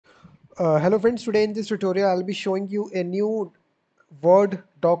Hello friends, today in this tutorial I'll be showing you a new Word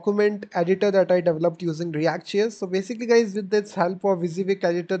document editor that I developed using React.js. So basically guys, with this help of WYSIWYG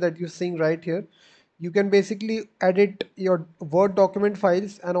editor that you're seeing right here, you can basically edit your Word document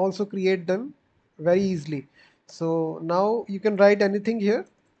files and also create them very easily. So now you can write anything here.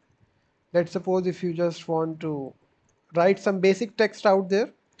 Let's suppose if you just want to write some basic text out there,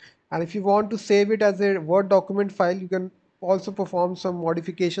 and if you want to save it as a Word document file, you can also perform some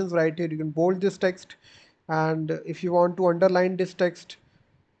modifications right here. You can bold this text, and if you want to underline this text,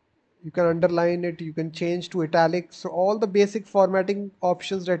 you can underline it, you can change to italic. So all the basic formatting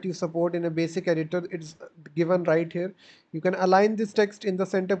options that you support in a basic editor, it's given right here. You can align this text in the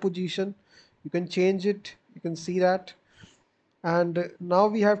center position, you can change it, you can see that. And now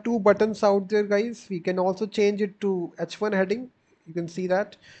we have two buttons out there guys. We can also change it to H1 heading, you can see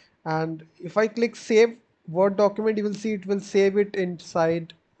that. And if I click save Word document, you will see it will save it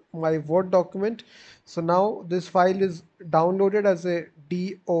inside my Word document. So now this file is downloaded as a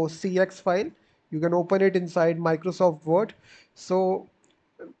DOCX file. You can open it inside Microsoft Word. So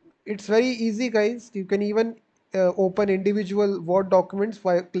it's very easy guys. You can even open individual Word documents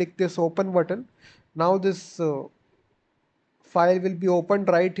by click this open button. Now this file will be opened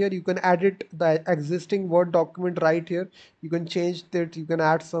right here. You can edit the existing Word document right here. You can change that, you can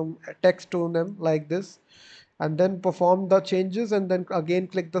add some text to them like this, and then perform the changes, and then again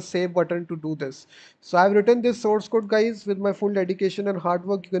click the save button to do this. So I've written this source code guys with my full dedication and hard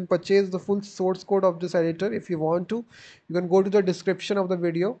work. You can purchase the full source code of this editor if you want to. You can go to the description of the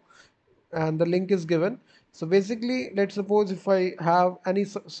video and the link is given. So basically, let's suppose if I have any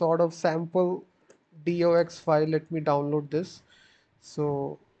sort of sample DOX file, let me download this.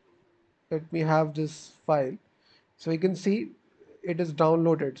 So let me have this file. So you can see it is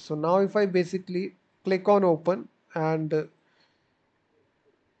downloaded. So now if I basically click on open, and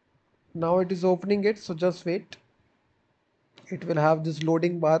now it is opening it. So just wait. It will have this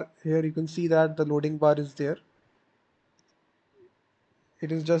loading bar here. You can see that the loading bar is there.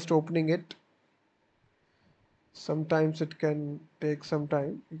 It is just opening it. Sometimes it can take some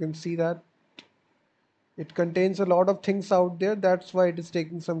time. You can see that it contains a lot of things out there. That's why it is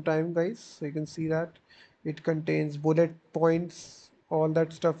taking some time guys. So you can see that it contains bullet points, all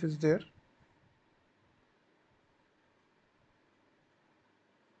that stuff is there.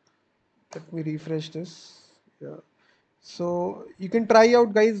 Let me refresh this. Yeah, so you can try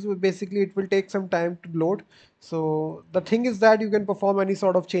out guys. Basically it will take some time to load. So the thing is that you can perform any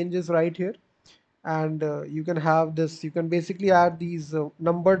sort of changes right here, and you can have this, you can basically add these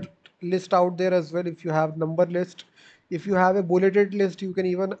numbered list out there as well. If you have number list, if you have a bulleted list, you can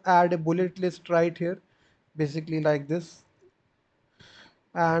even add a bullet list right here, basically like this.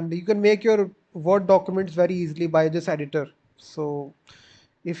 And you can make your Word documents very easily by this editor. So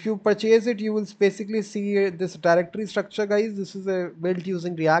if you purchase it, you will basically see this directory structure guys. This is a built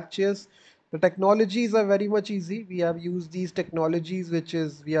using React.js. The technologies are very much easy. We have used these technologies, which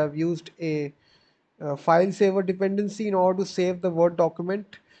is we have used a file saver dependency in order to save the Word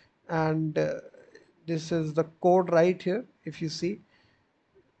document. And this is the code right here. If you see,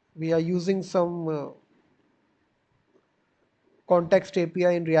 we are using some context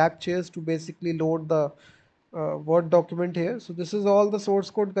API in React.js to basically load the Word document here. So this is all the source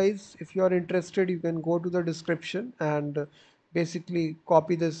code guys. If you are interested, you can go to the description and basically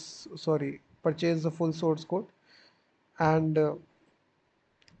copy this, sorry, purchase the full source code. And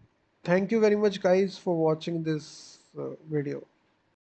thank you very much guys for watching this video.